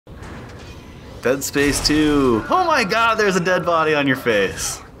Dead Space 2. Oh my god, there's a dead body on your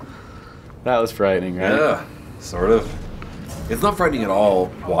face. That was frightening, right? Yeah, sort of. It's not frightening at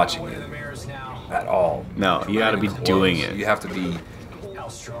all watching it. At all. No, you gotta be doing it. You have to be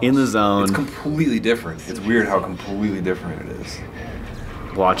in the zone. It's completely different. It's weird how completely different it is.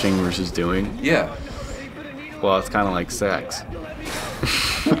 Watching versus doing? Yeah. Well, it's kind of like sex.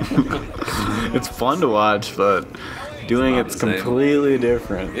 It's fun to watch, but doing it's completely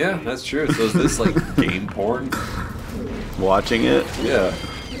different. Yeah, that's true. So is this like game porn? Watching it? Yeah.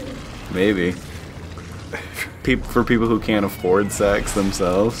 Maybe. For people who can't afford sex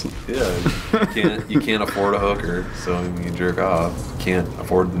themselves. Yeah, you can't afford a hooker, so you jerk off. You can't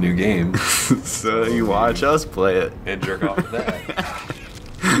afford the new game, so you watch us play it and jerk off to that.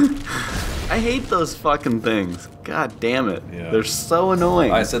 I hate those fucking things. God damn it. Yeah. They're so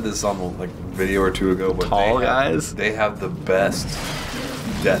annoying. I said this on the video or two ago, but guys? They have the best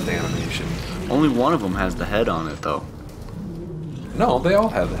death animation. Only one of them has the head on it, though. No, they all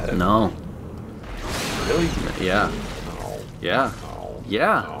have the head. No. Really? Yeah. No. Yeah. No.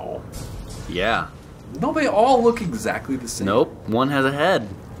 Yeah. No. Yeah. No, they all look exactly the same. Nope. One has a head.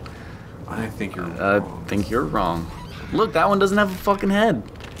 I think you're wrong. I think you're wrong. Look, that one doesn't have a fucking head.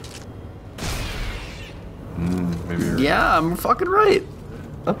 Maybe you're Yeah, I'm fucking right.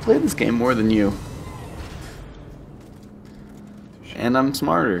 I've played this game more than you. And I'm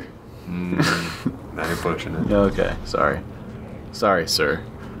smarter. Now you're pushing it. Okay, sorry. Sorry, sir.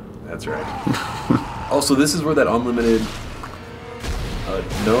 That's right. Also, this is where that unlimited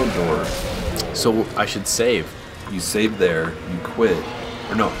node door. So I should save. You save there, you quit.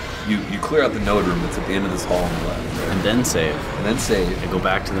 Or no, you clear out the node room that's at the end of this hall on the left. Right? And then save. And then save. And go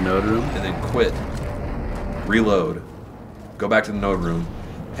back to the node room. And then quit. Reload. Go back to the node room.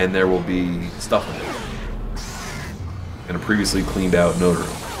 And there will be stuff in it. And a previously cleaned out node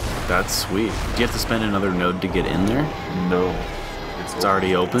room. That's sweet. Do you have to spend another node to get in there? No. It's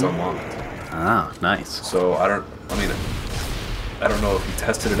already open? It's unlocked. Ah, nice. So I don't know if he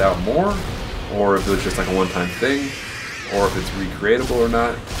tested it out more, or if it was just like a one-time thing, or if it's recreatable or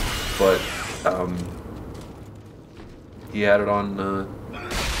not, but he had it on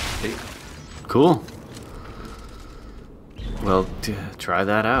 8. Cool. Well, try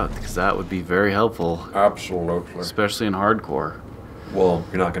that out, because that would be very helpful. Absolutely. Especially in hardcore. Well,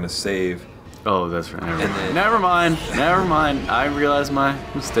 you're not going to save. Oh, that's right. Never mind. Never mind. I realized my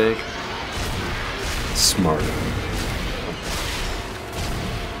mistake. Smart.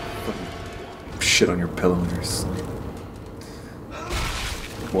 Shit on your pillow when you're asleep.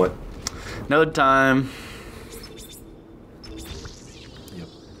 What? Node time. Yep.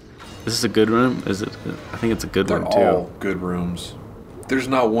 Is this a good room? Is it? I think it's a good room too. They're all good rooms. There's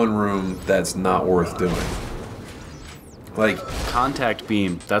not one room that's not worth doing. Like contact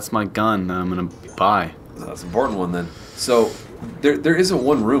beam. That's my gun that I'm gonna buy. That's an important one then. So there isn't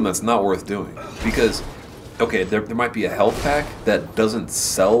one room that's not worth doing because okay, there might be a health pack that doesn't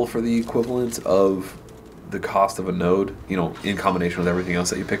sell for the equivalent of the cost of a node, you know, in combination with everything else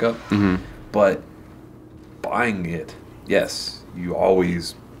that you pick up. Mm-hmm. But buying it, yes, you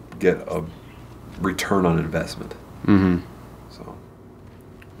always get a return on investment. Mm-hmm. So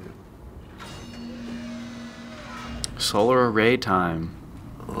solar array time.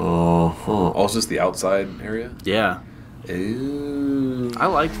 Oh, is this the outside area? Yeah. Ew. I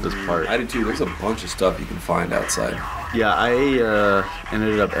liked this part. I did too. There's a bunch of stuff you can find outside. Yeah, I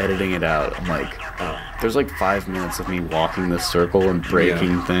ended up editing it out. I'm like, there's like 5 minutes of me walking this circle and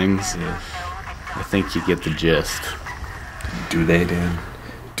breaking things. Yeah. I think you get the gist. Do they, Dan?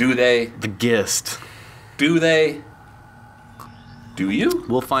 Do they? The gist. Do they? Do you?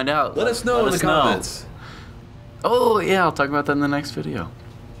 We'll find out. Let us know in the comments. Oh, yeah, I'll talk about that in the next video.